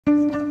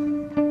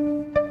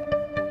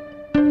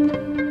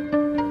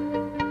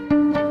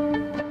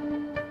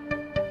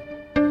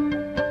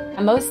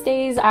Most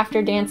days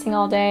after dancing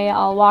all day,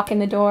 I'll walk in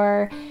the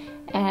door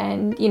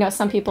and, you know,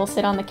 some people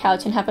sit on the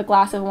couch and have a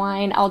glass of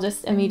wine. I'll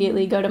just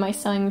immediately go to my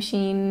sewing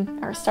machine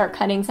or start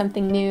cutting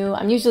something new.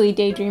 I'm usually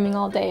daydreaming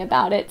all day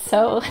about it,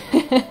 so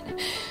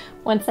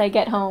once I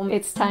get home,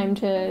 it's time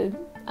to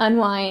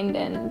unwind,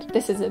 and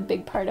this is a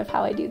big part of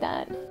how I do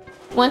that.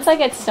 Once I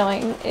get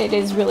sewing, it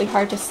is really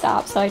hard to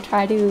stop, so I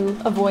try to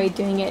avoid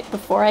doing it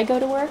before I go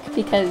to work,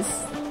 because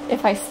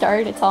if I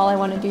start, it's all I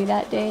want to do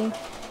that day.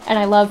 And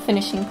I love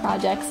finishing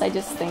projects. I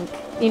just think,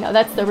 you know,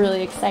 that's the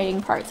really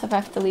exciting part, so if I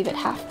have to leave it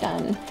half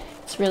done,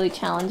 it's really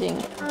challenging.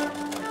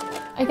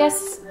 I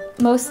guess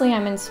mostly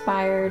I'm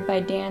inspired by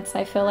dance.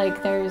 I feel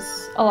like there's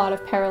a lot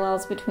of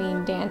parallels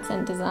between dance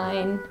and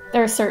design.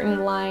 There are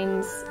certain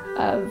lines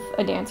of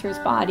a dancer's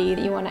body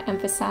that you want to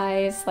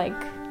emphasize, like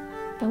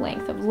the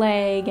length of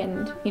leg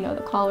and, you know,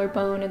 the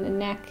collarbone and the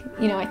neck.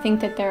 You know, I think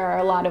that there are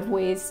a lot of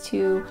ways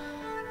to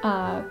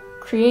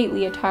create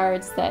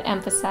leotards that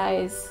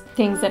emphasize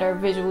things that are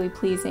visually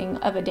pleasing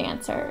of a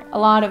dancer. A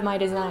lot of my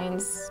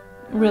designs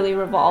really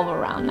revolve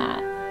around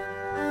that.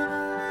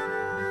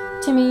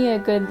 To me, a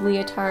good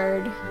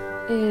leotard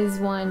is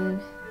one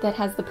that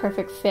has the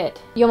perfect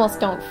fit. You almost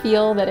don't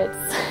feel that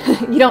it's,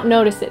 you don't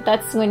notice it.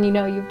 That's when you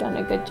know you've done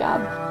a good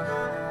job.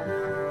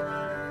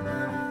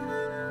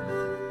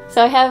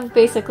 So I have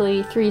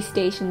basically 3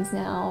 stations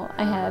now.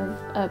 I have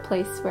a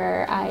place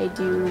where I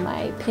do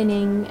my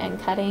pinning and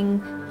cutting,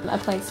 a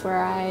place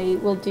where I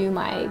will do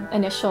my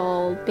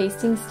initial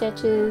basting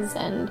stitches,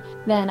 and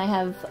then I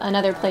have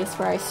another place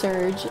where I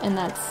serge, and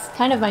that's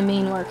kind of my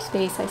main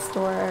workspace. I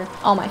store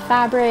all my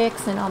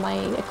fabrics and all my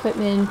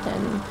equipment,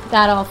 and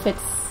that all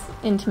fits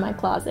into my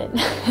closet.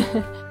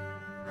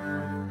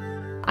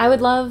 I would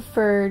love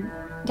for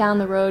down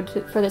the road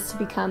for this to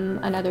become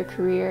another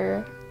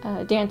career.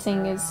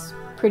 Dancing is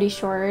pretty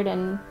short,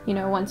 and, you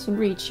know, once you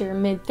reach your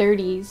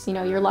mid-30s, you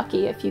know, you're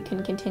lucky if you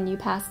can continue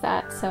past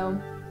that. So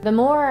the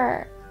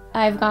more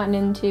I've gotten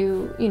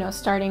into, you know,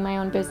 starting my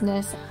own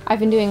business, I've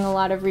been doing a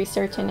lot of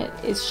research, and it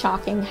is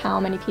shocking how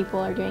many people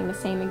are doing the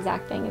same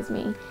exact thing as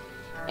me.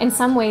 In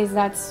some ways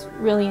that's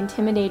really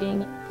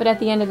intimidating, but at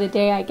the end of the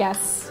day, I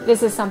guess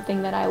this is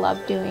something that I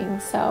love doing.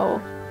 So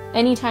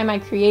anytime I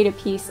create a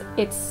piece,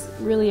 it's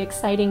really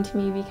exciting to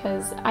me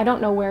because I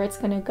don't know where it's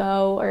going to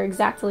go or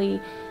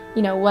exactly,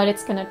 you know, what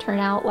it's going to turn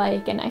out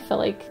like, and I feel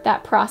like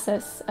that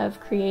process of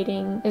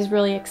creating is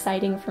really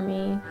exciting for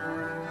me.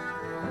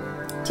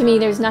 To me,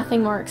 there's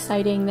nothing more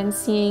exciting than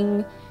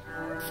seeing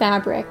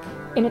fabric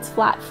in its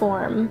flat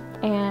form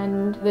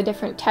and the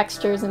different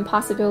textures and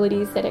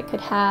possibilities that it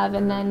could have,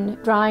 and then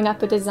drawing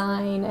up a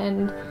design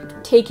and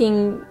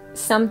taking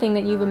something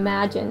that you've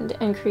imagined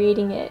and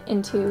creating it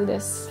into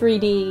this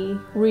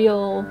 3D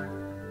real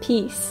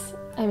piece.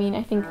 I mean,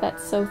 I think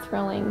that's so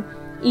thrilling.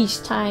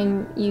 Each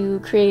time you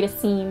create a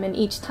theme and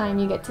each time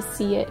you get to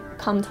see it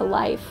come to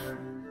life,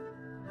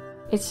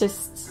 it's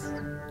just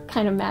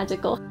kind of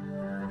magical.